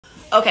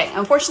Okay,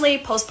 unfortunately,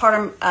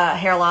 postpartum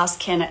hair loss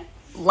can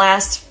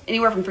last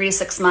anywhere from 3 to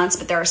 6 months,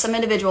 but there are some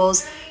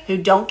individuals who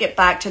don't get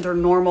back to their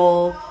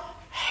normal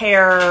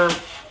hair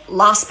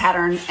loss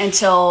pattern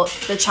until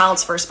the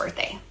child's first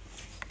birthday.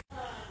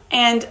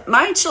 And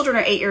my children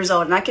are 8 years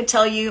old, and I can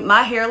tell you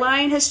my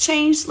hairline has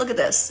changed. Look at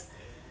this.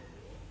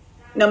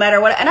 No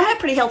matter what, and I have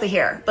pretty healthy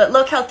hair, but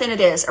look how thin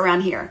it is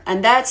around here.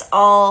 And that's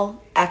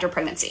all after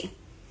pregnancy.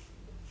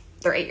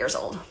 They're 8 years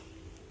old.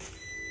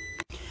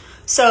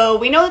 So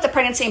we know that the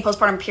pregnancy and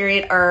postpartum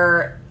period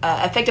are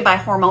affected by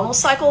hormonal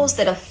cycles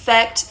that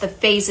affect the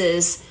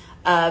phases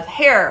of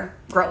hair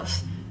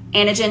growth,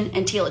 androgen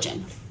and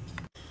telogen.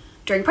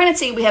 During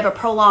pregnancy, we have a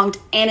prolonged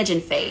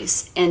androgen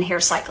phase in hair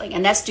cycling,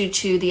 and that's due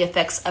to the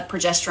effects of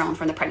progesterone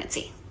from the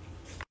pregnancy.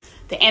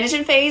 The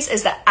androgen phase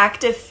is the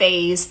active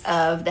phase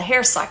of the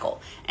hair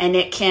cycle, and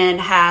it can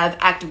have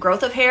active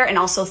growth of hair and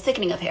also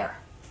thickening of hair.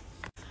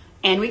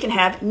 And we can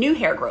have new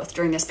hair growth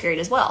during this period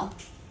as well.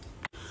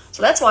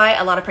 So that's why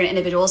a lot of pregnant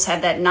individuals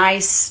have that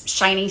nice,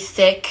 shiny,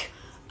 thick,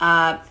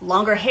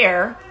 longer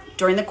hair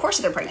during the course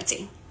of their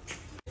pregnancy.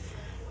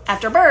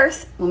 After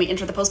birth, when we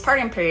enter the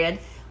postpartum period,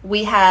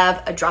 we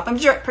have a drop in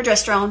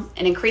progesterone,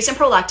 an increase in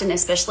prolactin,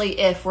 especially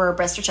if we're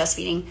breast or chest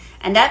feeding,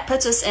 and that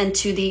puts us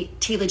into the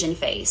telogen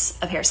phase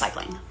of hair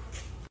cycling.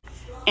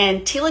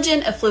 And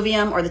telogen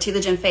effluvium, or the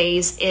telogen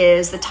phase,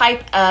 is the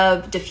type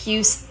of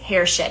diffuse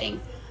hair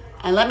shedding.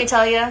 And let me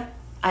tell you,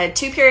 I had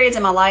 2 periods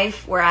in my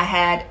life where I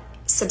had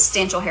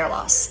substantial hair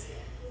loss.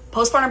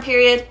 Postpartum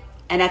period,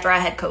 and after I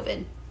had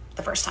COVID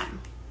the first time.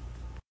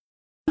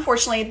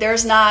 Unfortunately,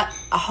 there's not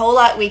a whole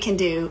lot we can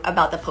do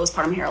about the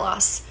postpartum hair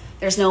loss.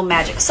 There's no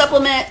magic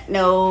supplement,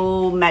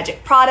 no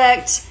magic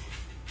product.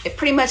 It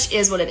pretty much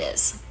is what it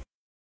is.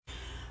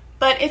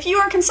 But if you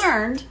are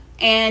concerned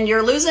and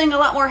you're losing a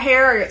lot more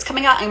hair, or it's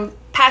coming out in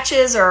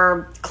patches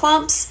or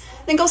clumps,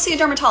 then go see a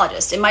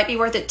dermatologist. It might be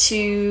worth it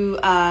to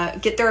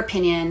get their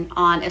opinion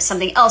on if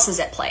something else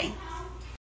is at play.